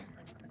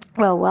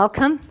Well,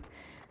 welcome.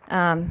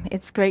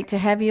 It's great to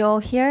have you all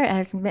here.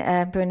 As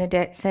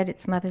Bernadette said,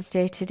 it's Mother's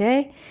Day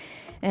today,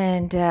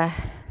 and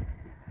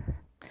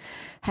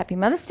happy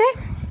Mother's Day.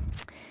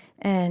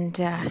 And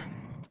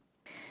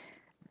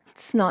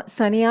it's not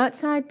sunny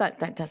outside, but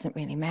that doesn't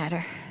really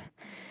matter.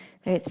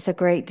 It's a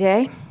great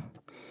day.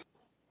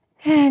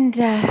 And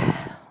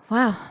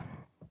wow,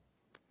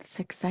 it's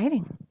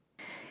exciting.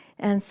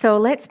 And so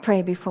let's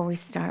pray before we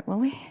start, will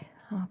we?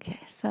 Okay,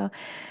 so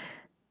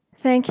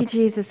thank you,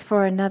 Jesus,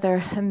 for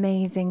another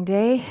amazing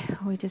day.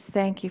 I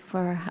thank you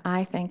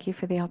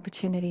for the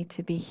opportunity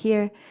to be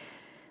here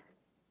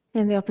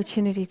and the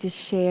opportunity to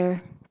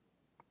share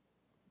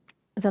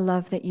the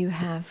love that you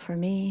have for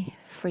me,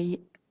 for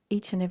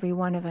each and every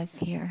one of us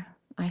here.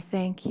 I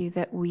thank you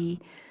that we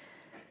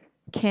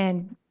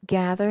can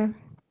gather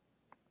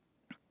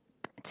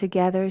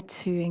together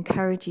to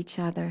encourage each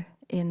other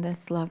in this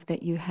love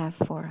that you have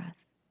for us.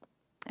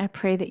 I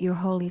pray that your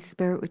Holy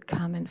Spirit would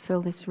come and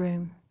fill this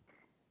room,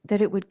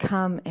 that it would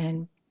come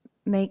and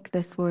make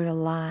this word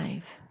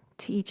alive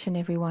to each and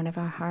every one of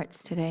our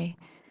hearts today.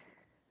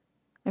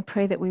 I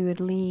pray that we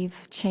would leave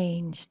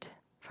changed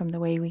from the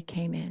way we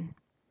came in.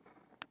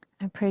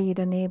 I pray you'd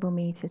enable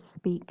me to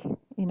speak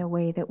in a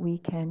way that we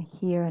can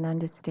hear and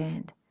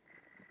understand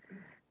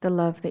the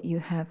love that you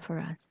have for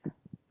us.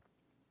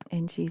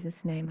 In Jesus'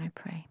 name I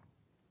pray.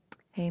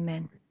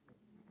 Amen.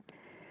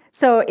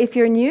 So if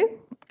you're new,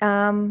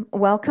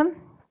 welcome.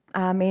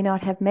 I may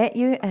not have met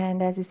you,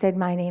 and as I said,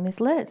 my name is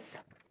Liz.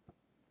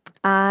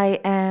 I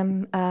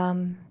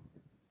am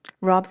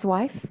Rob's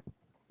wife,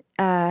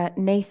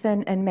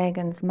 Nathan and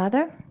Megan's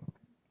mother,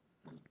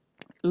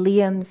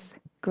 Liam's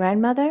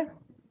grandmother,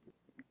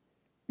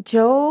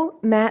 Joe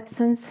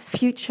Matson's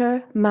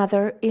future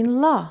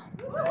mother-in-law.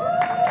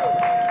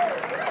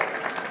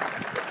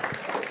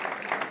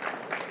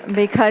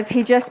 Because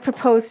he just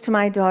proposed to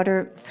my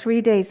daughter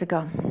 3 days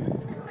ago.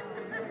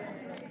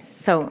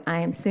 So I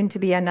am soon to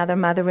be another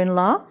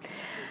mother-in-law.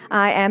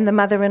 I am the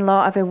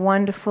mother-in-law of a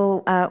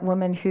wonderful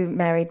woman who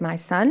married my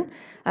son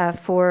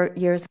 4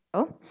 years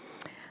ago.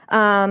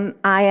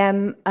 I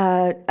am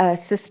a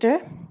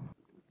sister,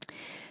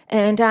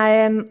 and I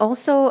am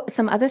also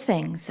some other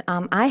things.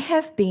 I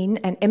have been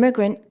an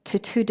immigrant to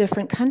 2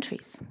 different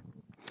countries.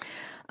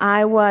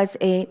 I was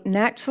a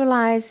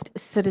naturalized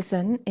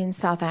citizen in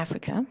South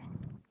Africa.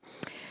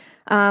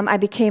 I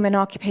became an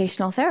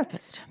occupational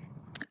therapist.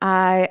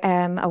 I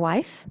am a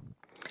wife.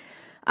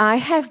 I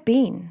have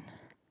been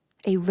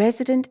a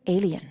resident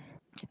alien.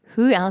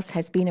 Who else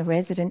has been a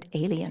resident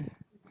alien?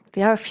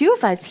 There are a few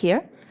of us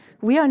here.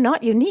 We are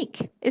not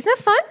unique. Isn't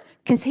that fun?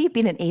 Can say you've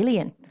been an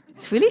alien.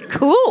 It's really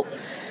cool.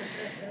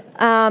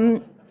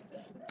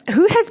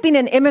 Who has been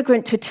an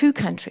immigrant to 2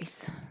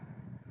 countries?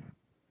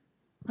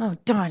 Oh,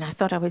 darn, I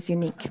thought I was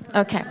unique.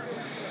 Okay.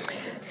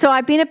 So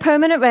I've been a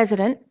permanent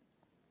resident.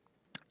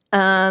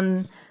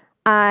 I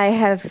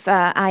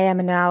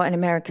am now an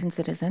American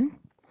citizen.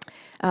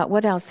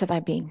 What else have I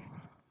been?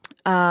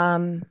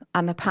 I'm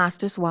a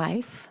pastor's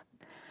wife.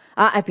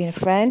 I've been a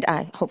friend.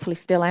 I hopefully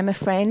still am a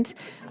friend.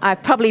 I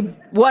probably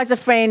was a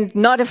friend,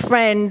 not a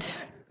friend,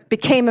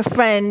 became a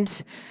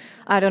friend.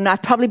 I don't know.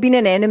 I've probably been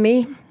an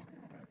enemy.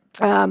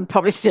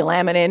 Probably still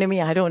am an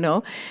enemy. I don't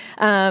know.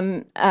 How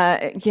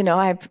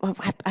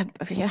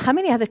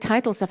many other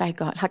titles have I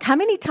got? Like, how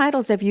many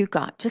titles have you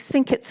got? Just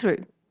think it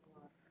through.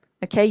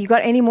 Okay, you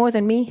got any more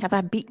than me? Have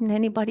I beaten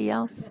anybody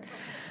else?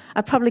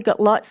 I've probably got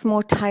lots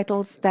more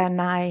titles than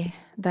I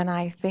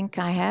think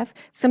I have.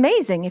 It's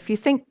amazing if you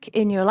think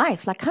in your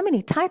life, like, how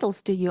many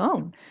titles do you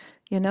own?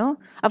 You know,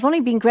 I've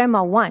only been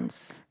grandma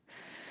once.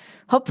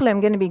 Hopefully,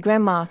 I'm going to be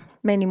grandma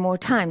many more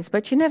times,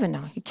 but you never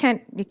know. You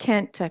can't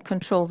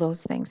control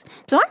those things.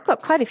 So I've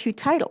got quite a few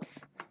titles.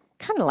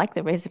 Kind of like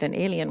the resident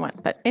alien one,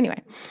 but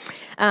anyway,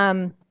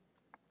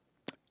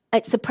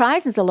 it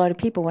surprises a lot of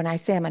people when I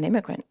say I'm an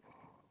immigrant.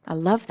 I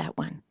love that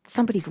one.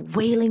 Somebody's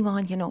wailing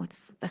on,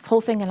 it's this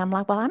whole thing, and I'm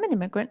like, well, I'm an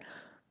immigrant.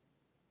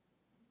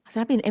 I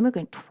said, I've been an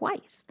immigrant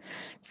twice.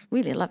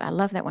 I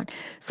love that one.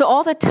 So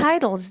all the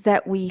titles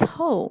that we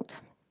hold.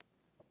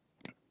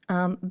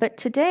 But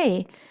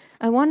today,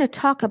 I want to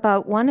talk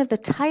about one of the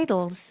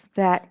titles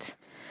that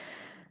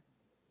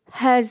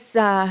has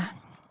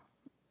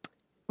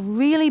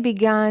really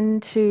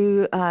begun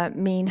to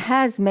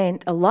has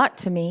meant a lot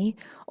to me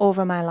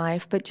over my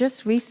life, but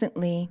just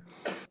recently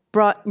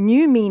brought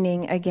new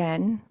meaning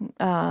again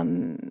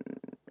in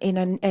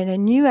a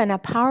new and a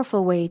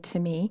powerful way to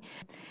me.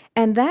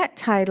 And that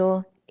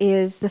title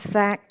is the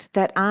fact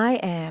that I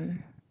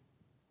am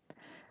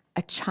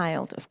a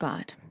child of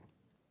God.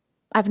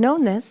 I've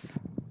known this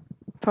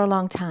for a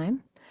long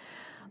time,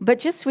 but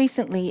just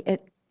recently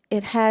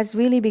it has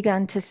really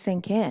begun to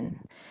sink in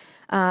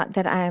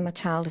that I am a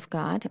child of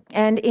God.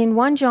 And in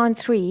 1 John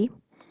 3,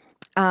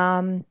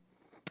 in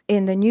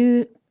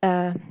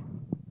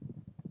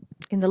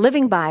the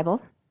Living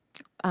Bible,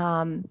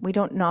 we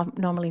don't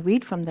normally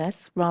read from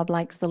this. Rob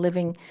likes the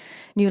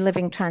New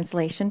Living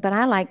Translation, but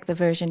I like the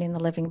version in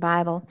the Living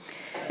Bible.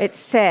 It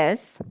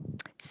says,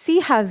 "See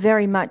how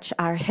very much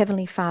our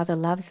Heavenly Father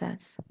loves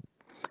us.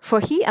 for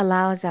he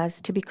allows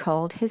us to be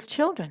called his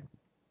children.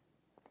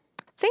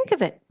 Think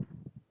of it.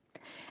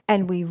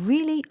 And we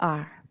really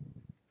are.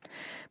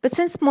 But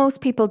since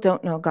most people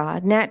don't know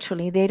God,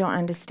 naturally they don't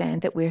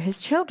understand that we're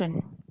his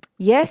children.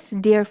 Yes,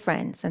 dear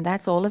friends, and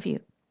that's all of you.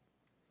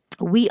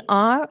 We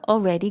are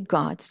already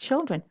God's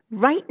children.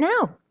 Right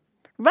now.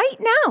 Right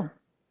now.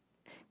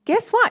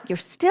 Guess what? You're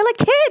still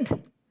a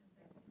kid.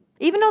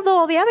 Even though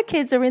all the other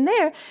kids are in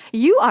there,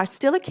 you are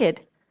still a kid.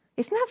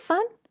 Isn't that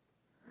fun?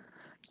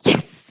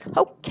 Yes.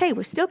 Okay,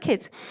 we're still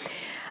kids.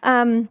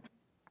 And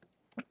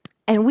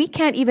we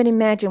can't even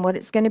imagine what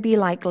it's going to be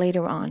like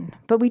later on.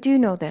 But we do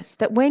know this,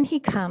 that when he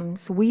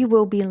comes, we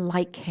will be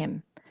like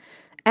him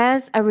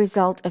as a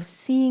result of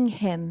seeing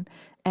him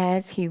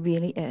as he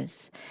really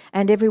is.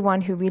 And everyone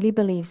who really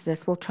believes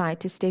this will try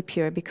to stay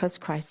pure because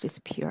Christ is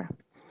pure.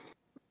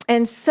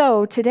 And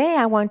so today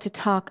I want to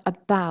talk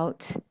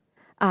about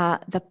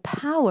the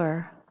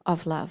power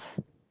of love.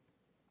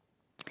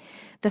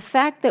 The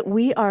fact that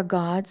we are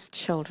God's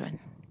children.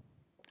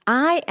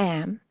 I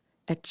am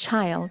a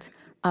child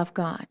of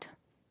God.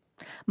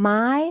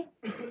 My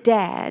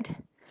dad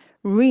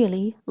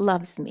really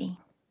loves me.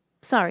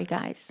 Sorry,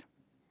 guys.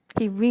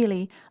 He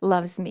really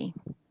loves me.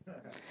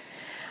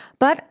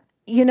 But,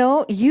 you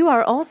know, you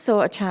are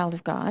also a child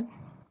of God,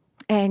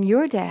 and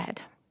your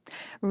dad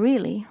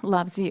really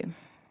loves you.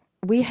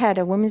 We had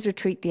a women's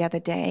retreat the other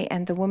day,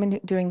 and the woman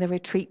during the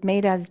retreat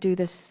made us do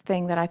this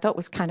thing that I thought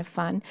was kind of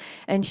fun.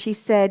 And she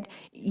said,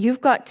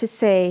 you've got to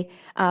say,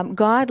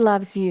 God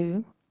loves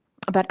you,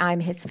 but I'm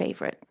his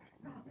favorite.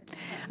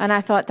 And I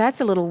thought,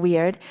 that's a little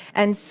weird.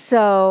 And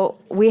so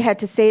we had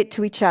to say it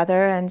to each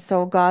other. And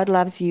so God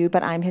loves you,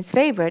 but I'm his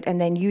favorite. And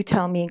then you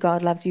tell me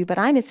God loves you, but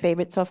I'm his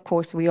favorite. So, of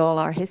course, we all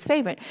are his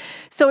favorite.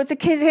 So it's the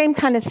same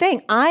kind of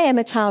thing. I am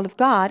a child of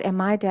God, and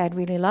my dad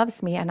really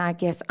loves me. And I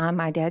guess I'm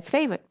my dad's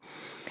favorite.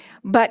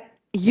 But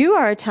you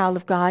are a child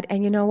of God,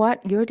 and you know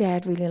what? Your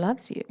dad really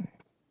loves you.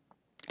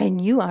 And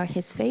you are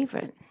his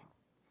favorite.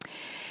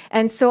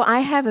 And so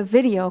I have a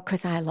video,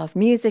 because I love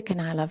music and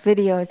I love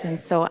videos,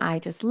 and so I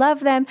just love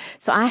them.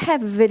 So I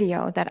have a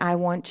video that I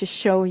want to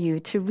show you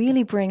to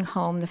really bring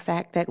home the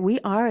fact that we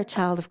are a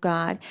child of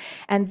God,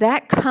 and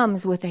that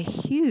comes with a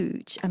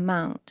huge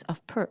amount of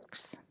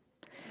perks.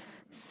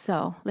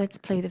 So let's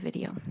play the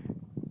video.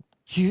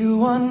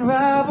 You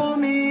unravel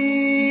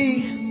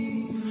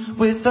me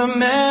with a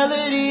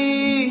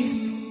melody.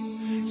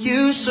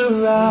 You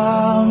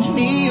surround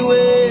me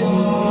with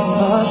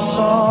a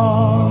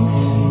song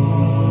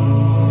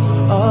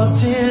of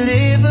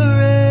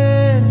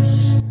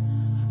deliverance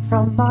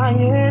from my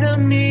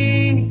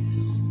enemies,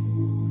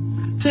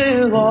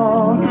 till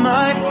all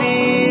my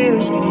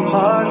fears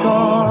are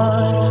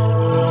gone.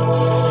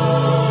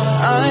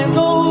 I'm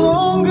no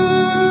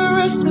longer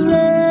a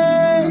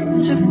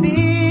slave to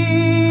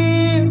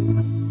fear.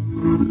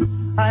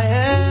 I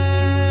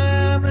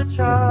am a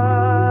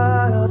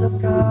child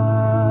of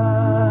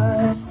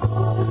God.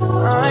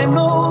 I'm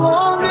no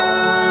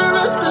longer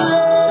a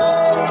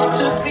slave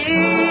to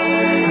fear.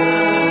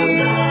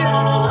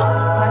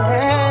 I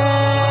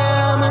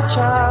am a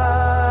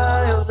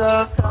child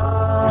of God.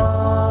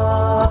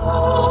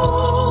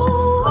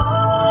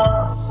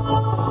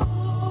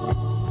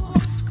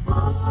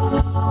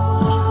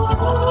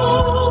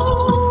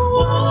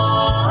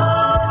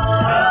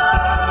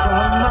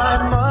 From my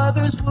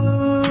mother's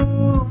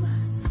womb,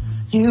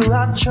 you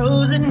have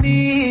chosen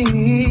me.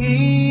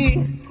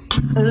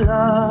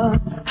 Love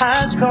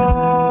has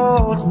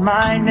called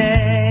my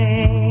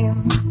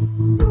name.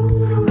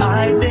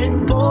 I've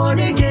been born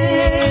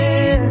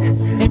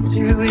again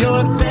into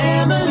your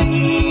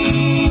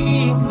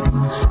family.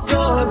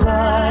 Your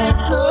blood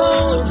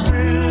flows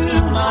through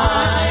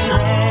my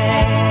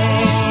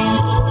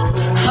veins.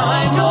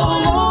 I'm no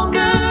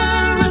longer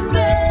a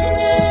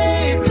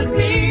slave to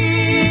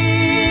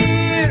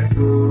fear.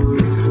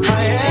 I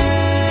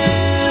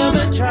am a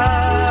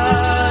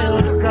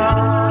child of God.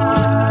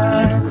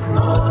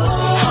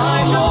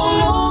 I'm no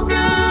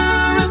longer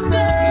a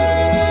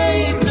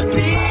slave to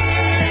fear.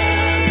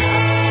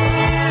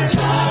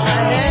 I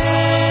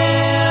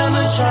am a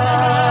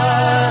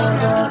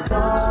child of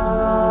God.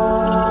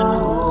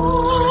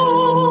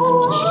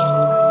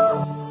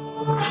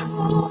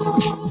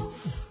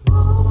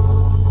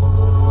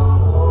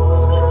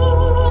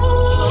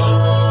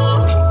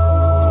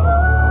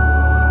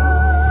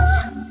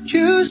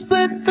 You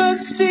split the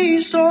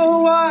sea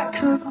so I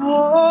could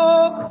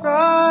walk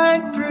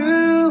right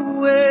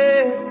through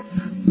it.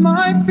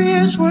 My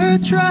fears were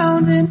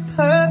drowned in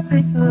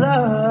perfect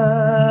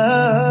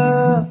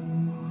love.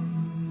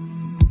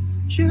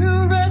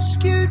 You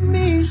rescued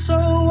me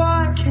so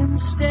I can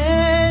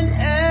stand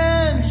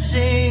and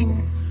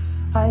sing.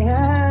 I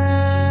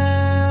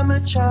am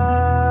a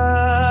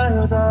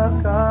child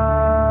of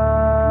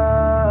God.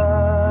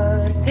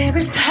 There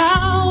is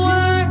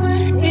power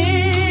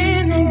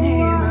in the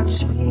name of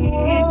Jesus.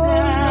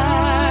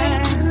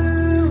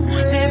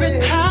 There is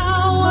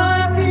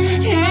power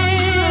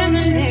in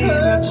the name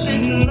of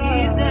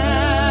Jesus.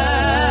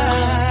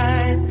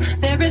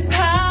 There is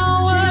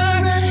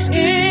power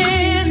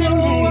in the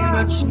name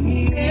of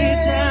Jesus.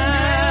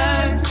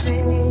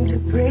 everything, to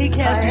break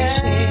every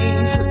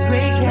chain, to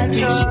break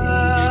every chain,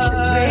 to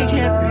break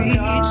every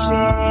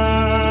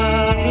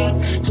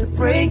chain, to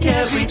break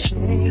every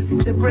chain,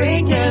 to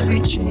break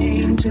every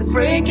chain, to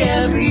break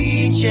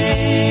every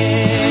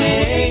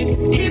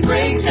chain. He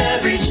breaks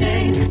every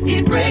chain,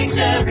 he breaks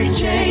every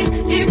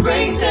chain, he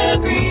breaks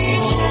every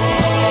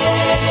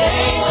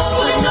chain.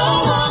 We're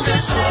no longer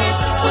slaves,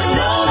 we're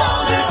no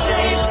longer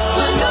slaves,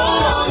 we're no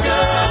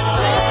longer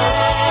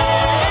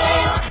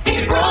slaves.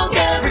 He broke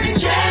every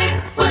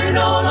chain, we're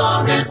no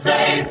longer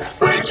slaves,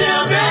 we're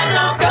children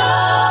of God.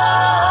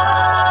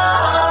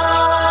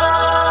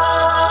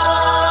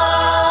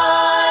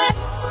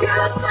 You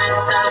set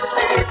the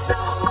stage so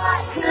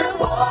I can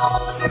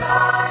walk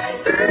right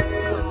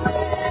through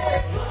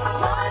it.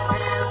 My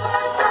sins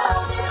are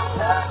drowned in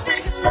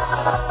perfect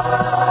love.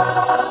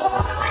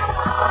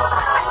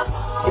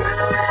 You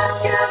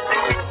rescued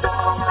me so I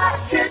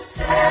can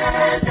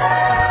stand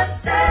and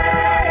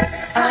say,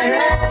 I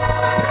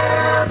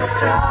am a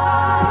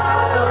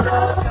child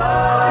of God.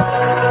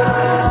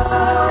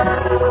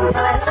 I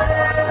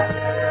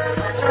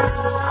am a child of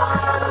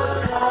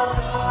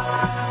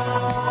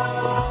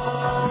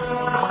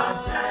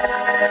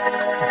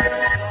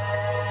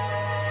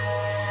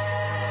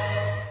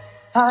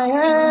I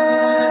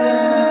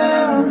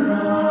am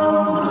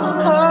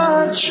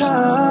a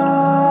child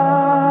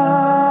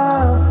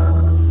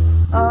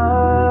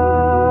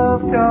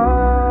of God.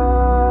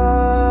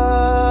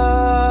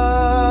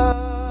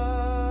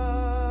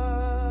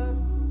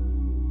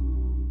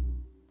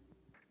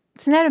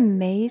 Isn't that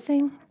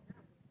amazing?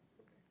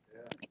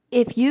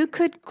 If you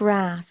could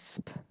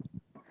grasp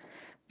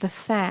the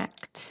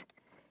fact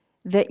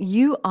that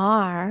you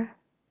are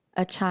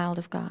a child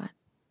of God,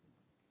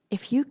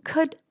 if you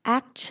could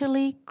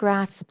actually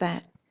grasp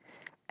that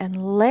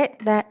and let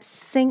that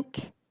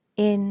sink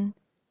in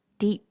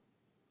deep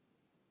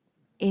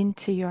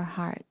into your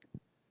heart,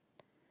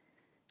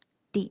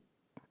 deep,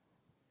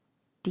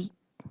 deep,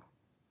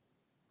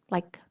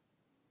 like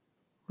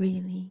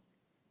really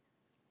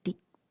deep.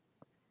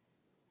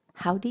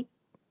 How deep?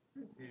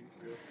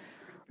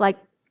 Like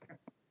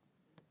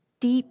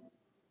deep,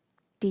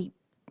 deep.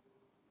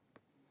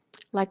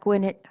 Like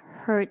when it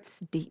hurts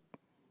deep.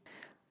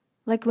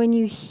 Like when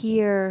you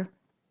hear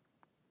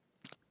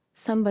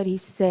somebody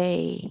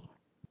say,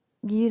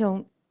 you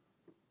don't,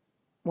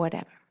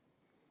 whatever.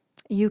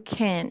 You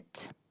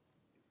can't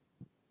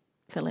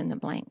fill in the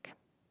blank.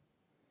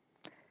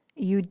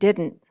 You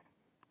didn't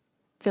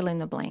fill in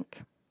the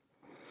blank.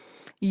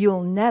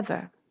 You'll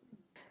never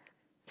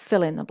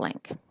fill in the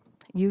blank.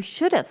 You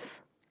should have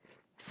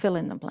fill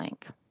in the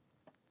blank.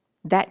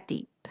 That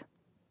deep.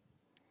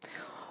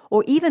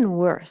 Or even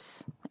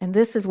worse, and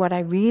this is what I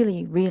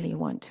really, really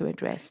want to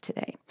address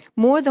today,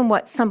 more than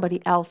what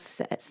somebody else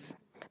says.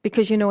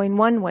 Because, you know, in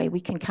one way we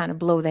can kind of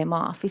blow them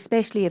off,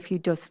 especially if you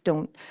just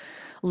don't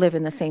live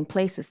in the same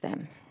place as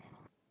them.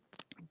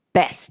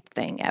 Best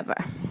thing ever.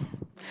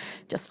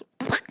 Just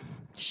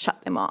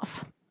shut them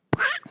off.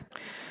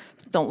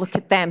 Don't look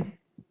at them.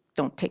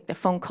 Don't take their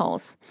phone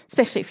calls,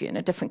 especially if you're in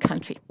a different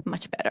country.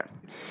 Much better.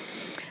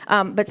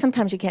 But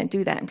sometimes you can't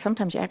do that, and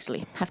sometimes you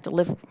actually have to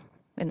live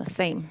in the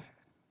same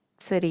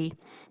city,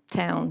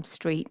 town,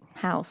 street,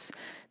 house.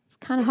 It's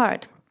kind of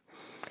hard.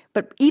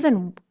 But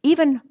even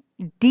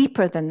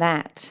deeper than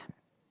that,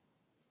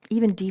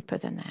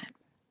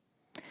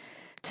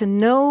 to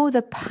know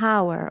the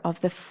power of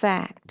the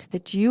fact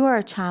that you are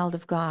a child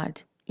of God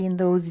in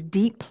those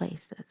deep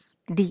places,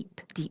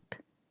 deep, deep.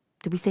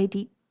 Did we say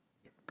deep?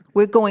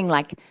 We're going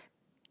like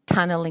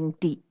tunneling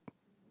deep.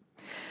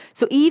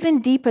 So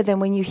even deeper than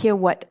when you hear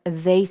what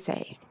they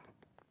say,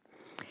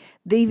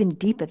 even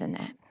deeper than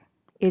that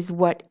is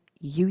what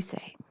you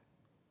say.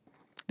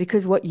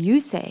 Because what you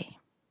say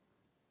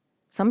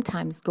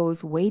sometimes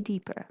goes way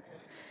deeper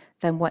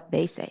than what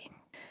they say.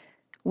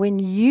 When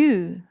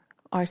you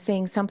are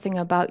saying something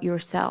about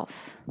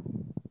yourself,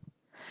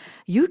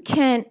 you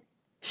can't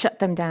shut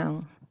them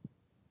down.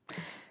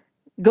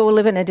 Go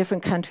live in a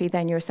different country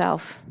than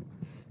yourself.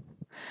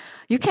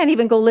 You can't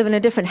even go live in a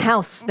different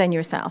house than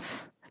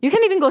yourself. You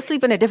can't even go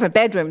sleep in a different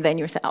bedroom than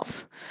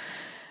yourself.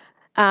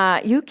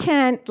 You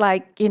can't,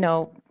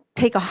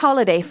 take a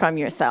holiday from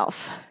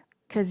yourself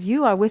because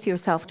you are with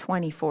yourself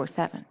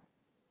 24/7.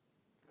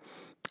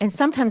 And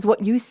sometimes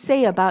what you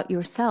say about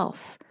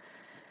yourself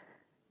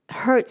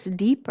hurts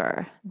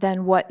deeper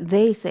than what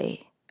they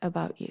say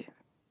about you.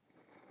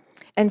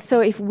 And so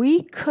if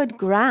we could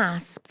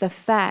grasp the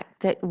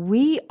fact that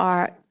we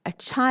are a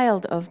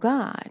child of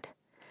God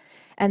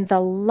and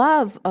the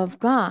love of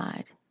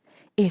God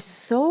is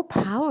so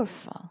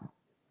powerful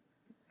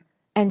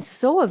and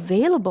so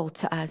available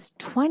to us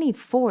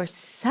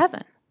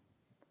 24/7.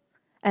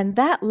 And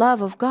that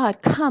love of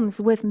God comes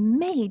with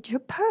major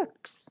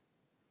perks.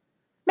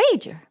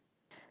 Major.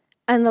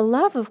 And the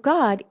love of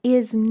God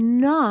is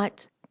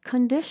not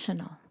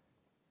conditional.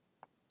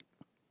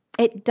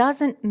 It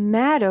doesn't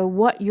matter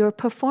what your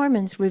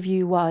performance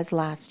review was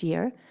last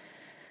year,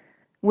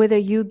 whether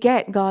you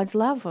get God's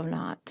love or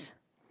not.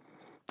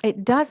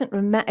 It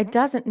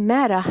doesn't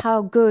matter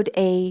how good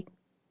a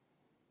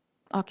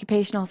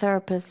occupational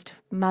therapist,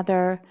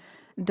 mother,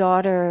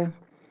 daughter,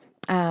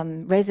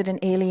 resident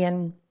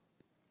alien,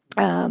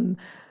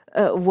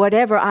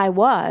 whatever I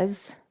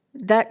was,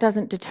 that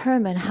doesn't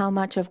determine how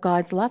much of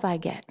God's love I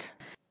get.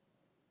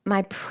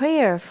 My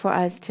prayer for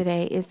us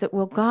today is that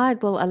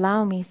God will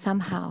allow me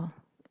somehow,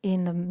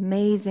 in the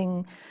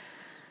amazing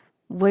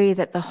way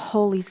that the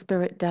Holy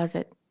Spirit does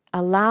it,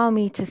 allow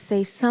me to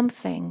say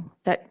something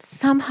that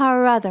somehow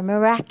or other,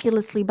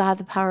 miraculously by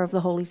the power of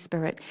the Holy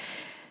Spirit,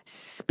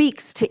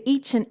 speaks to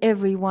each and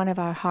every one of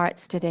our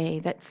hearts today,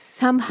 that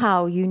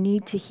somehow you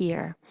need to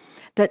hear,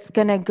 that's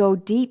going to go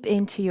deep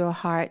into your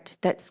heart,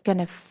 that's going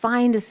to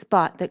find a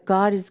spot that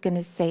God is going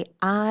to say,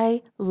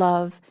 I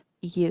love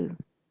you.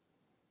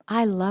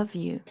 I love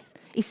you.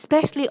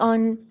 Especially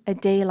on a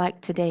day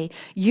like today.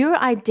 Your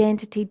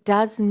identity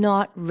does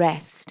not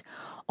rest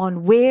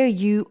on where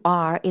you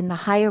are in the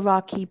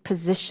hierarchy,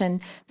 position,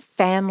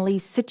 family,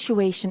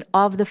 situation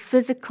of the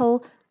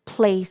physical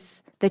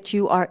place that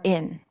you are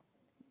in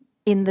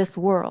this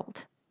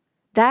world.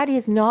 That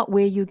is not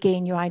where you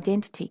gain your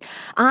identity.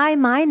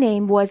 My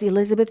name was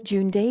Elizabeth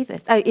June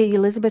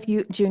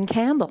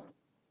Campbell.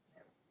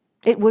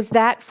 It was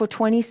that for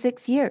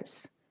 26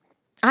 years.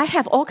 I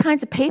have all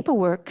kinds of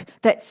paperwork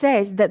that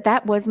says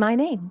that was my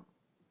name.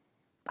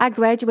 I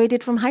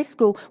graduated from high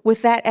school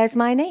with that as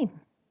my name.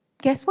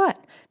 Guess what?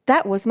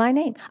 That was my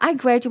name. I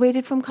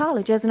graduated from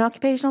college as an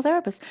occupational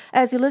therapist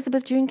as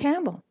Elizabeth June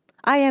Campbell.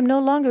 I am no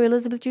longer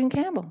Elizabeth June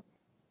Campbell.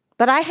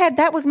 But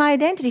that was my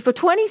identity for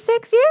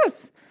 26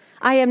 years.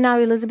 I am now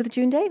Elizabeth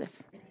June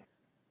Davis.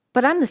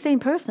 But I'm the same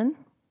person.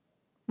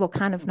 Well,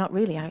 kind of not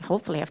really.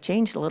 Hopefully I've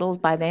changed a little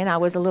by then. I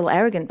was a little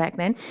arrogant back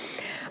then.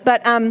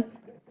 But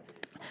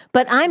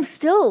I'm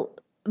still,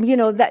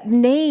 that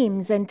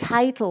names and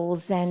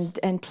titles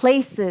and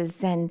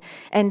places and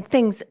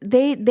things,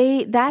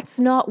 that's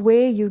not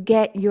where you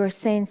get your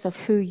sense of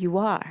who you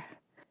are.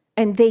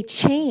 And they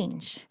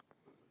change.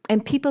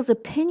 And people's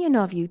opinion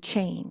of you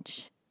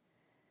change.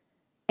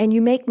 And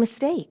you make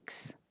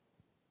mistakes.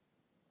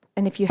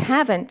 And if you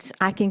haven't,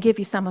 I can give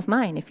you some of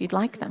mine if you'd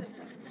like them.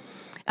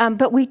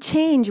 But we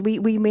change, we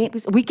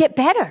get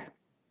better.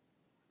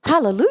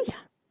 Hallelujah.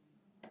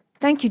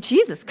 Thank you,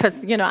 Jesus,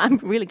 because, I'm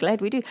really glad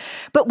we do.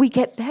 But we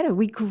get better,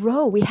 we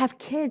grow, we have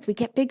kids, we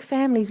get big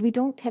families, we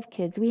don't have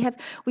kids, we have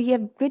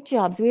good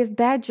jobs, we have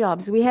bad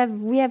jobs,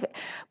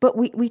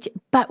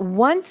 but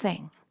one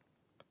thing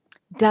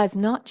does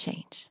not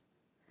change.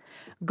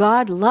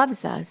 God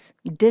loves us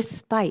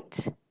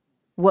despite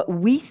what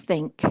we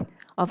think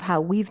of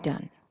how we've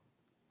done.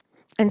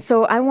 And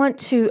so I want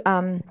to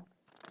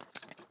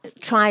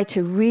try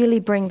to really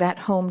bring that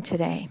home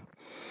today.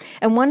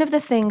 And one of the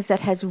things that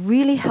has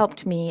really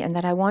helped me and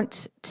that I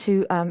want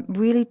to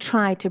really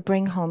try to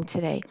bring home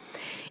today,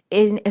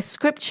 in a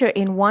scripture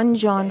in 1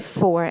 John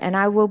 4, and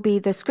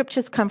the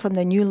scriptures come from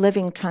the New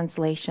Living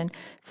Translation.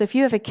 So if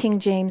you have a King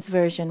James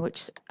Version,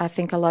 which I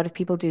think a lot of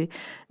people do,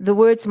 the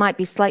words might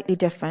be slightly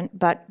different,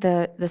 but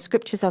the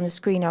scriptures on the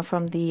screen are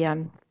from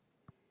the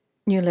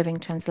New Living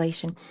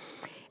Translation.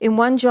 In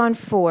 1 John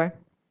 4,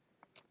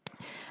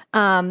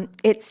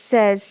 it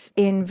says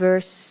in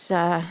verse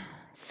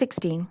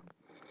 16,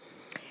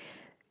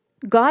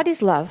 God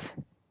is love,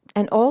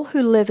 and all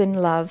who live in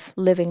love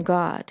live in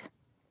God,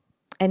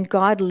 and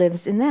God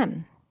lives in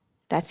them.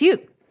 That's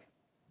you.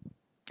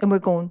 And we're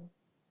going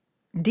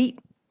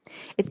deep.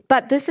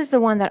 But this is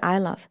the one that I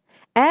love.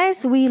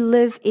 As we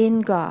live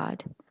in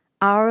God,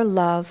 our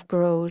love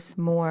grows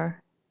more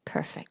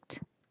perfect.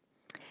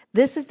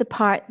 This is the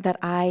part that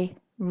I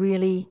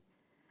really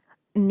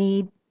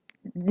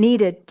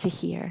needed to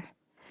hear.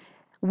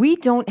 We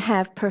don't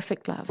have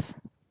perfect love.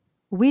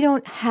 We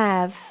don't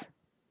have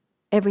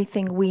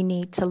everything we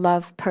need to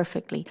love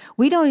perfectly.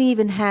 We don't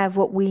even have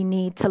what we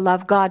need to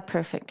love God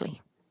perfectly.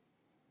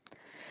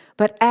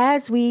 But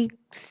as we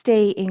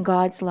stay in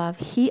God's love,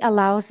 He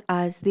allows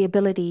us the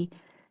ability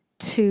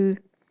to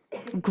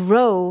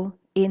grow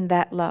in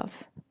that love.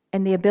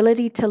 And the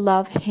ability to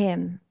love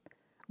Him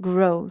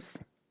grows.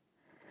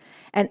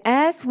 And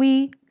as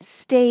we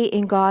stay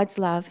in God's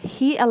love,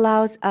 He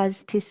allows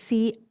us to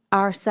see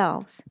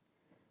ourselves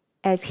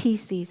as He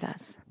sees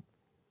us.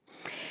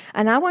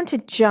 And I want to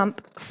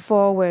jump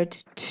forward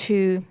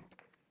to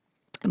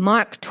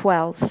Mark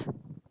 12,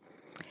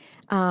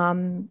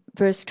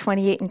 verse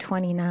 28 and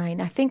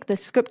 29. I think the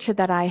scripture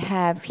that I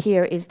have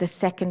here is the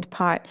second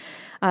part.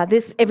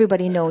 This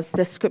everybody knows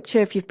the scripture.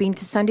 If you've been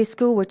to Sunday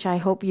school, which I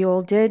hope you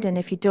all did, and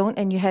if you don't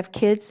and you have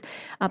kids,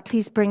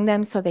 please bring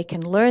them so they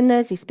can learn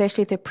this,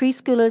 especially if they're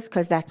preschoolers,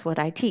 because that's what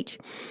I teach.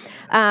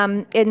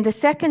 In the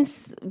second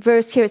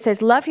verse here, it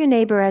says, love your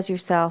neighbor as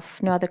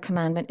yourself. No other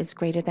commandment is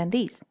greater than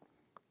these.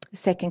 The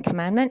second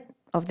commandment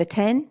of the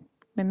 10,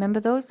 remember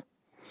those?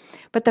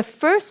 But the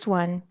first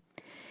one,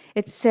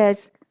 it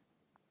says,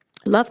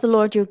 love the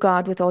Lord your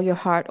God with all your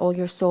heart, all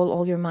your soul,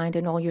 all your mind,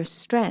 and all your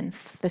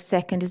strength. The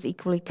second is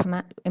equally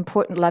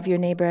important. Love your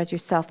neighbor as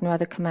yourself. No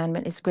other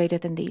commandment is greater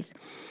than these.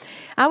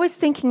 I was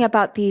thinking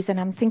about these, and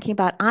I'm thinking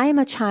about, I am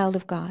a child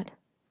of God.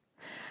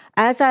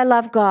 As I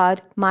love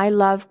God, my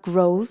love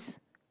grows.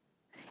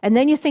 And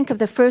then you think of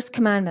the first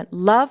commandment,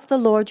 love the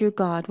Lord your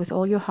God with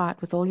all your heart,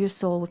 with all your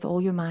soul, with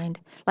all your mind,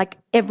 like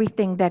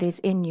everything that is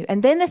in you.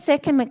 And then the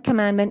second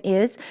commandment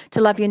is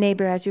to love your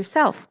neighbor as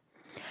yourself.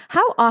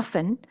 How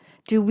often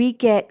do we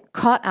get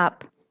caught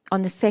up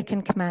on the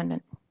second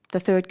commandment, the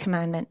third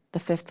commandment, the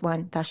fifth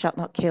one, thou shalt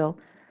not kill,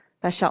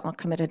 thou shalt not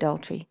commit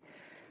adultery,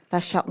 thou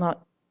shalt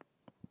not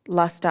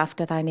lust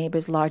after thy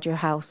neighbor's larger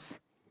house,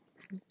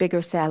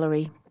 bigger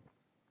salary,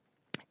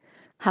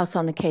 house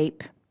on the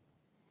Cape.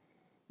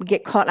 We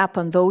get caught up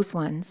on those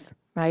ones,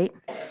 right?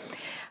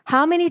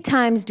 How many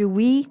times do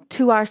we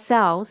to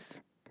ourselves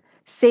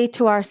say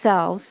to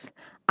ourselves,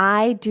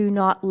 I do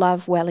not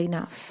love well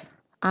enough.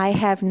 I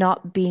have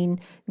not been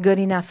good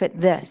enough at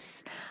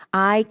this.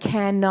 I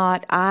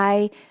cannot,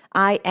 I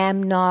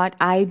am not,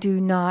 I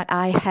do not,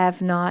 I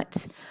have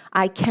not.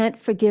 I can't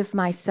forgive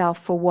myself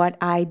for what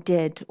I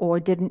did or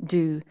didn't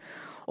do.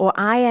 Or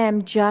I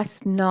am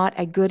just not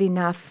a good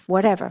enough,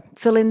 whatever,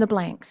 fill in the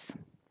blanks.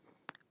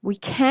 We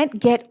can't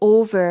get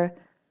over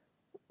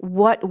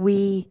what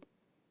we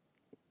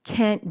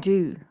can't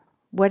do,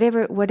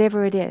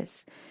 whatever it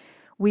is.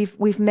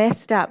 We've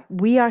messed up.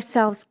 We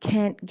ourselves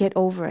can't get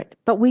over it.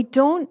 But we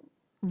don't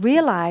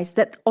realize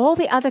that all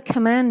the other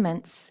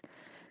commandments,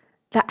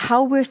 that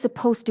how we're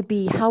supposed to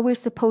be, how we're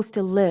supposed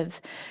to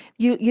live.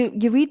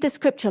 You read the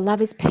scripture,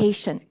 love is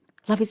patient,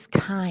 love is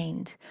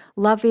kind,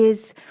 love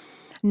is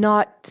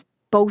not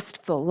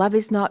boastful, love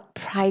is not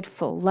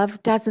prideful,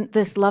 love doesn't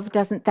this, love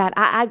doesn't that.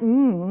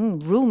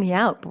 Rule me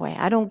out, boy.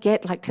 I don't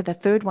get like to the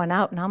third one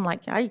out and I'm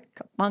like, I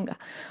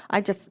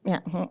just,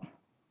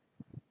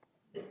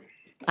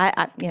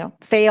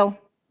 fail.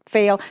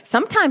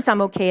 Sometimes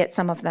I'm okay at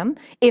some of them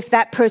if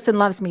that person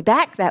loves me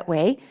back that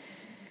way.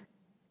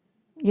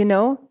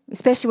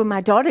 Especially when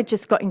my daughter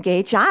just got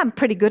engaged, I'm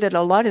pretty good at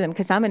a lot of them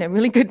because I'm in a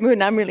really good mood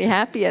and I'm really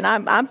happy and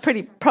I'm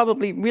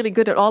probably really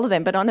good at all of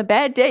them. But on a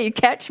bad day, you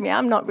catch me,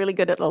 I'm not really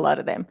good at a lot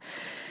of them.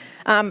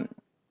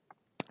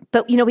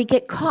 But we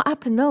get caught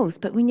up in those.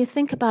 But when you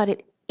think about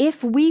it,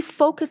 if we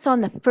focus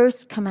on the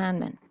first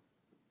commandment,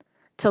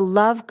 to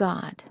love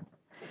God,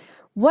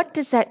 what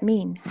does that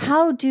mean?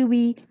 How do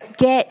we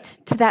get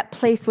to that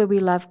place where we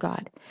love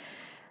God?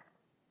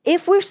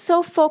 If we're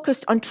so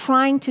focused on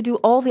trying to do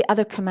all the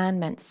other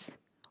commandments,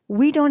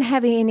 we don't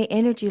have any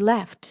energy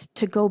left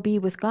to go be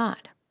with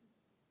God.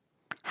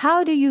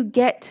 How do you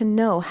get to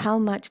know how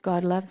much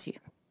God loves you?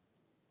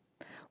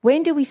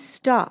 When do we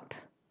stop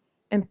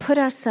and put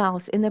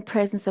ourselves in the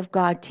presence of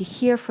God to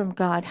hear from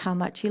God how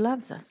much He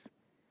loves us?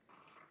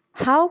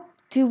 How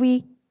do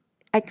we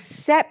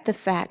accept the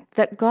fact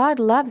that God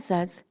loves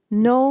us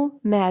no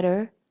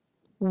matter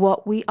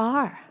what we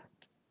are?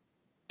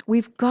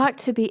 We've got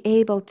to be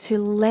able to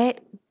let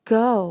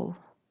go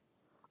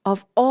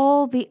of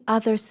all the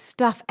other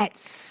stuff at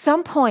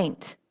some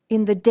point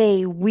in the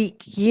day,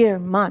 week, year,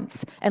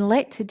 month. And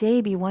let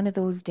today be one of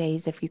those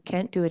days if you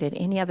can't do it at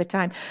any other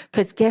time.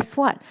 Because guess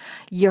what?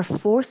 You're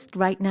forced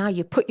right now.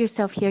 You put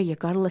yourself here. You've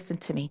got to listen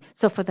to me.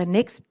 So for the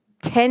next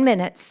 10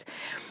 minutes,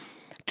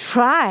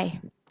 try.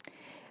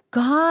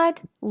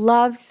 God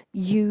loves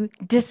you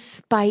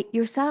despite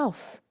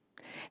yourself.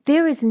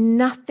 There is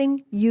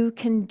nothing you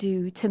can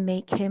do to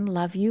make Him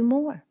love you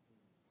more.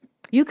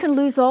 You can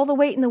lose all the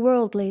weight in the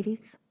world, ladies.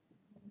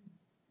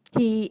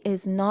 He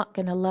is not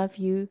going to love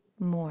you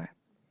more.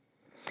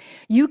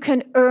 You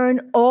can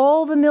earn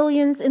all the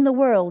millions in the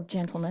world,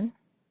 gentlemen.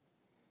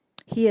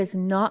 He is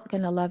not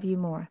going to love you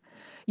more.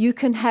 You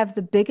can have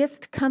the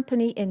biggest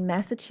company in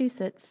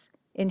Massachusetts,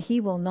 and He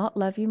will not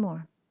love you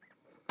more.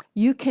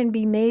 You can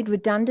be made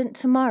redundant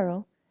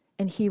tomorrow,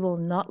 and He will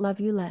not love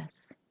you less.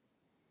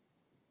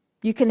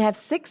 You can have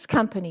 6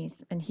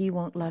 companies, and He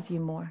won't love you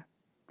more.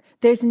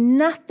 There's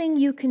nothing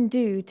you can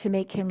do to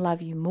make Him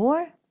love you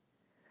more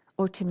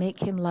or to make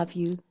Him love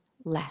you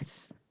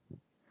less.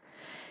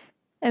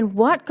 And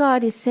what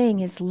God is saying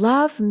is,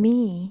 love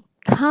me,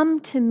 come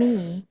to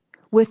me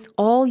with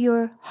all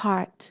your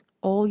heart,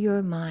 all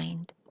your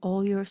mind,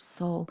 all your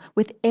soul,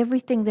 with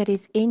everything that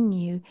is in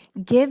you.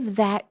 Give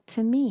that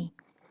to me.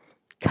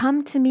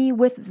 Come to me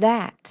with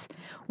that,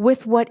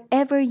 with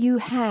whatever you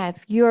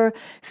have, your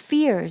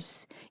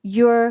fears,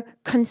 your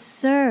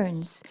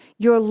concerns,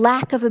 your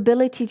lack of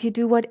ability to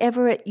do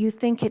whatever you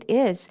think it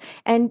is.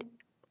 And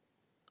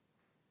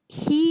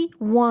He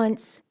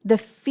wants the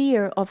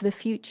fear of the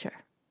future.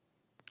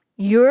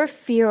 Your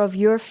fear of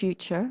your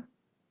future,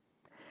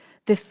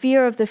 the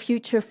fear of the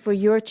future for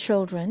your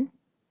children,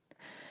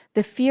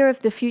 the fear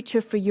of the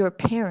future for your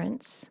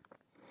parents,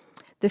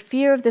 the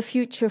fear of the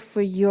future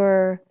for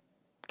your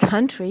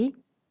country,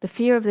 the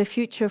fear of the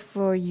future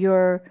for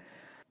your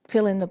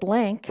fill in the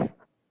blank,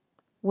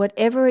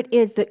 whatever it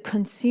is that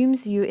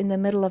consumes you in the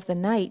middle of the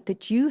night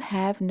that you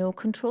have no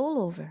control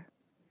over.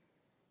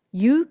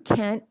 You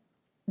can't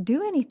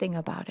do anything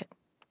about it.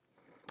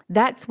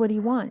 That's what He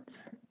wants.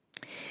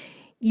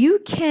 You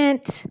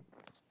can't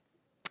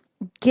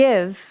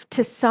give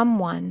to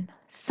someone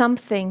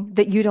something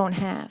that you don't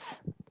have.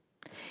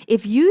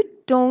 If you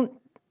don't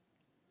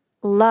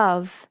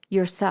love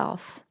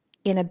yourself,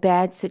 in a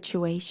bad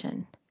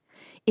situation,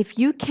 if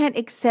you can't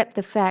accept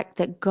the fact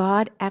that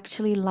God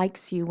actually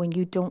likes you when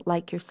you don't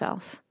like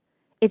yourself,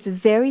 it's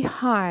very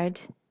hard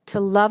to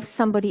love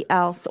somebody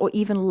else or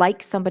even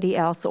like somebody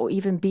else or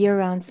even be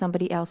around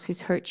somebody else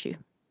who's hurt you.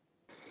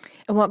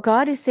 And what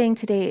God is saying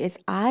today is,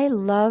 I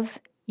love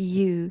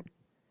you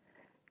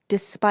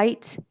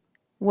despite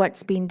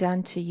what's been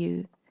done to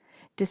you,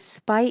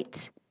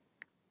 despite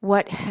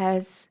what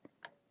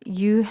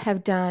you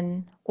have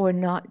done or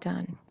not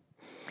done.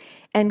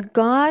 And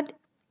God,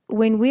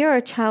 when we are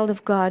a child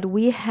of God,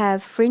 we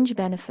have fringe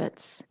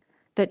benefits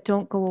that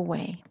don't go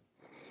away.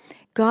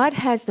 God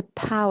has the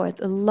power,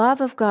 the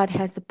love of God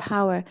has the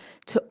power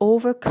to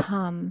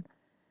overcome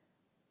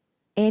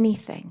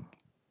anything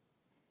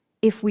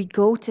if we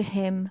go to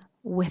Him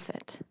with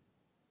it.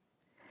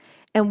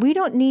 And we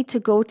don't need to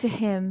go to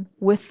Him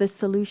with the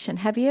solution.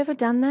 Have you ever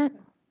done that?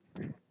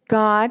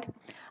 God,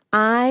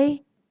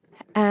 I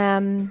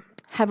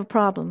have a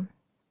problem.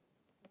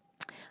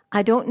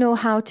 I don't know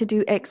how to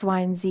do X, Y,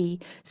 and Z.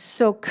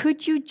 So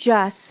could you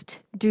just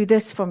do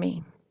this for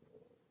me?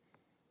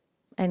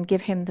 And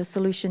give Him the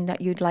solution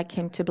that you'd like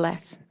Him to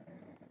bless.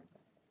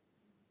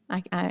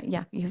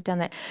 Yeah, you've done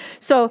that.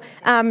 So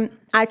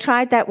I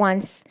tried that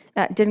once.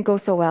 Didn't go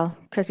so well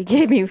because He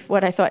gave me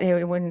what I thought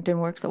it didn't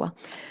work so well.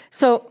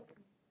 So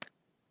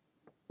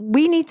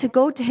we need to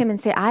go to Him and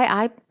say,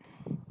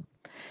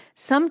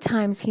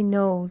 sometimes He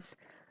knows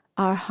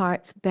our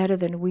hearts better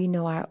than we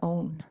know our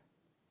own.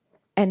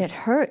 And it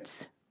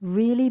hurts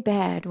really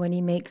bad when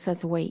He makes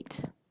us wait.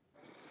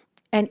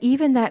 And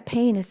even that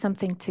pain is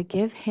something to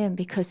give Him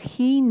because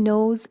He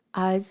knows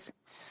us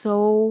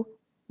so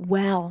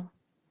well.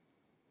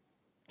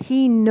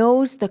 He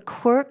knows the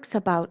quirks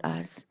about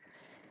us.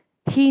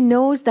 He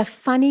knows the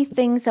funny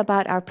things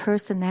about our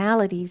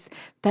personalities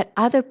that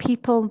other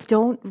people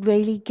don't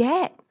really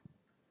get.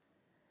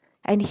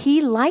 And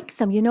He likes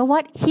them. You know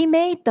what? He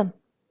made them.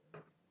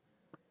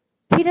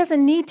 He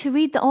doesn't need to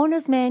read the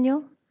owner's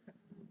manual.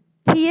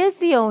 He is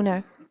the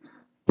owner.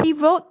 He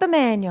wrote the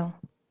manual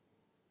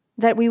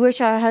that we wish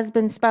our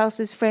husbands,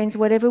 spouses, friends,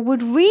 whatever,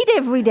 would read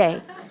every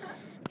day.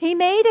 He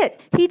made it.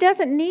 He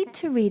doesn't need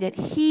to read it.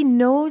 He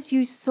knows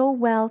you so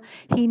well.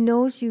 He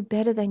knows you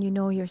better than you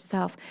know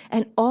yourself.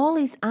 And all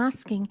He's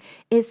asking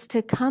is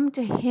to come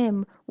to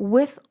Him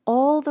with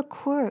all the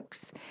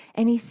quirks.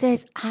 And He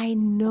says, I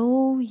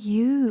know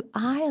you.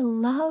 I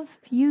love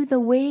you the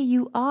way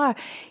you are.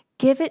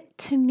 Give it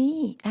to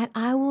me and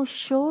I will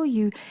show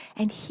you.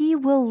 And He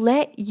will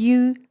let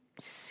you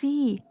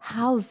see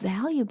how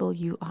valuable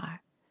you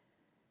are.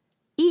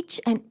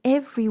 Each and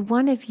every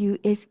one of you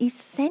is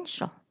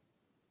essential.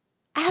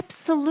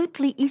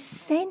 Absolutely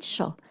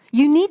essential.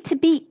 You need to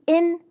be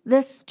in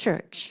this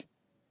church.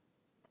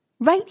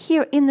 Right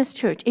here in this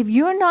church. If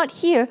you're not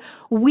here,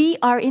 we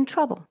are in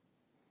trouble.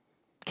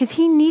 Because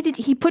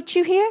He put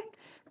you here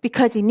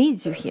because He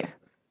needs you here.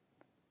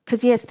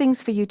 Because He has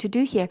things for you to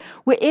do here.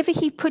 Wherever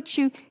He puts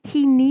you,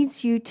 He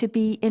needs you to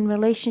be in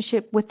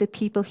relationship with the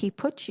people He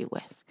put you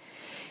with.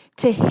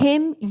 To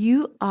Him,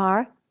 you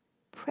are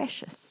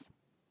precious.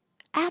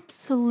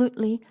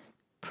 Absolutely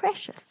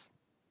precious.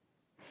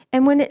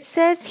 And when it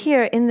says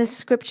here in this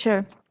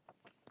scripture,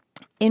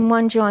 in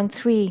 1 John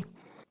 3,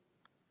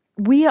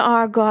 we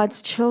are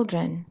God's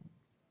children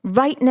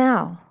right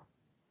now.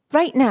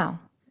 Right now.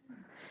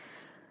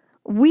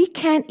 We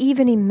can't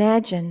even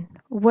imagine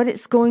what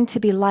it's going to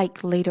be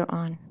like later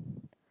on.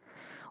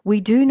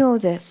 We do know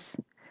this,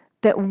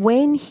 that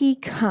when He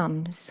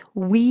comes,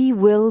 we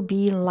will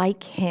be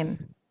like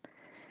Him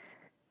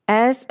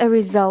as a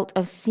result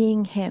of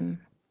seeing Him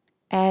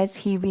as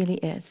He really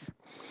is.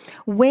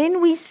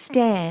 When we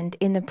stand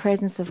in the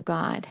presence of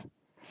God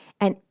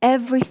and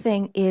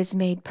everything is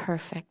made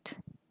perfect,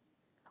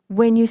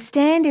 when you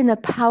stand in the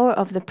power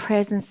of the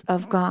presence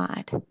of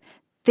God,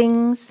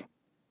 things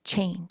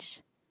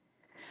change.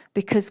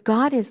 Because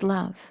God is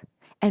love,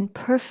 and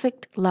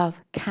perfect love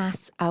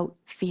casts out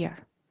fear.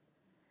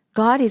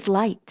 God is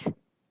light.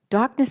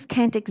 Darkness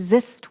can't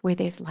exist where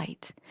there's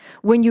light.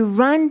 When you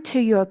run to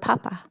your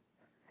Papa,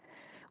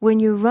 when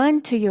you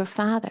run to your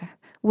Father,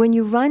 when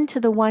you run to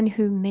the one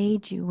who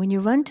made you, when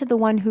you run to the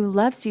one who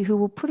loves you, who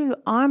will put your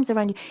arms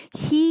around you,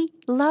 He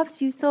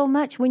loves you so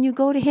much. When you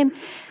go to Him,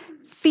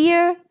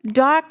 fear,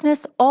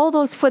 darkness, all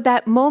those, for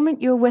that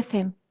moment you're with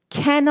Him,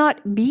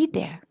 cannot be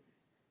there.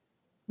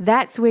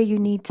 That's where you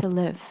need to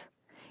live,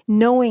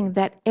 knowing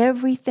that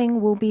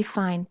everything will be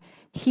fine.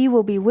 He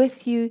will be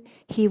with you.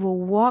 He will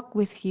walk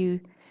with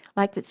you.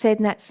 Like it said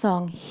in that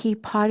song, He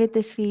parted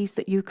the seas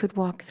that you could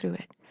walk through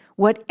it.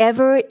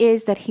 Whatever it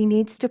is that He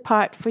needs to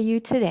part for you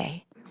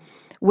today,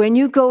 when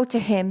you go to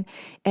Him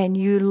and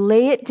you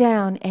lay it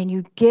down and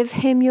you give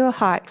Him your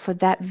heart for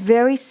that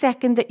very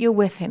second that you're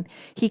with Him,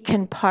 He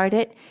can part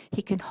it,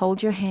 He can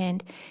hold your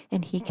hand,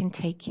 and He can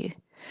take you.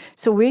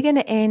 So we're going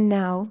to end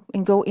now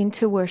and go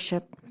into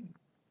worship.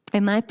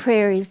 And my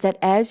prayer is that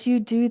as you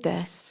do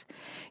this,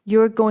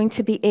 you're going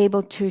to be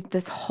able to,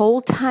 this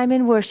whole time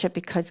in worship,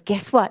 because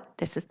guess what?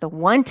 This is the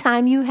one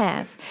time you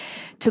have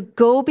to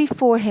go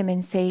before Him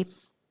and say,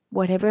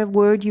 whatever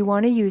word you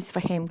want to use for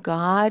him.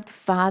 God,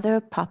 Father,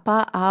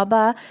 Papa,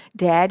 Abba,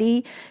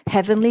 Daddy,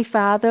 Heavenly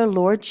Father,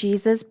 Lord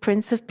Jesus,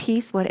 Prince of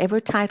Peace, whatever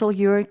title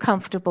you're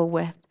comfortable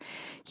with.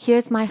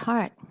 Here's my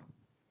heart.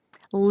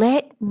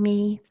 Let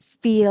me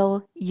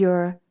feel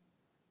your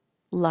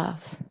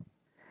love.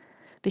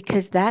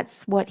 Because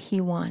that's what he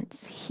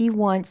wants. He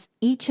wants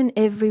each and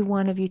every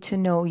one of you to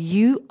know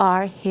you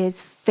are his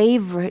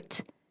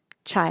favorite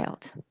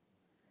child.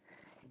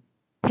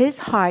 His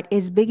heart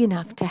is big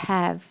enough to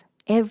have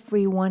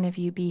every one of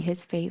you be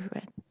his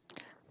favorite.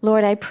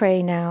 Lord, I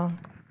pray now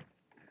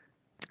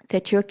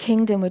that your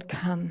kingdom would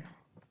come,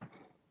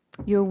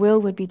 your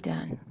will would be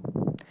done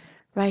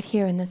right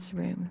here in this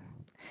room,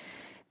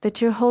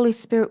 that your Holy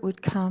Spirit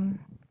would come,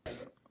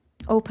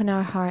 open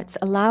our hearts,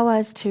 allow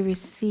us to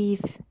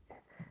receive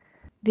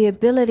the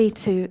ability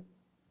to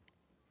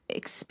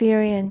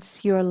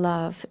experience your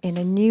love in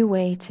a new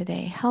way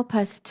today. Help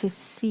us to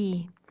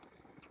see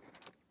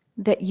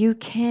that you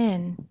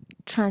can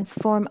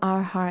transform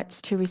our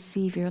hearts to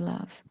receive your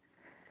love.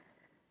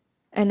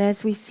 And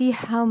as we see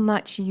how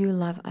much you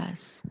love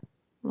us,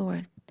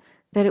 Lord,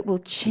 that it will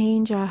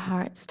change our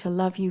hearts to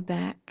love you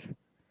back.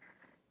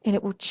 And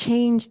it will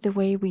change the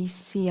way we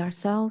see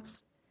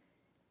ourselves,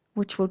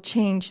 which will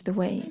change the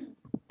way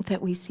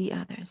that we see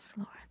others,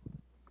 Lord.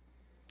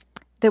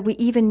 That we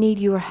even need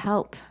your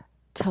help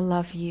to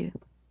love you.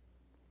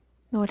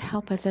 Lord,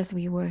 help us as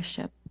we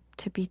worship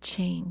to be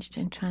changed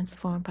and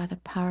transformed by the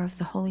power of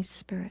the Holy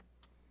Spirit.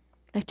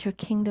 Let your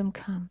kingdom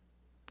come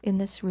in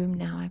this room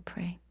now, I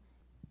pray.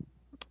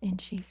 In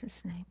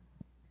Jesus' name,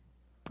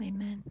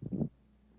 amen.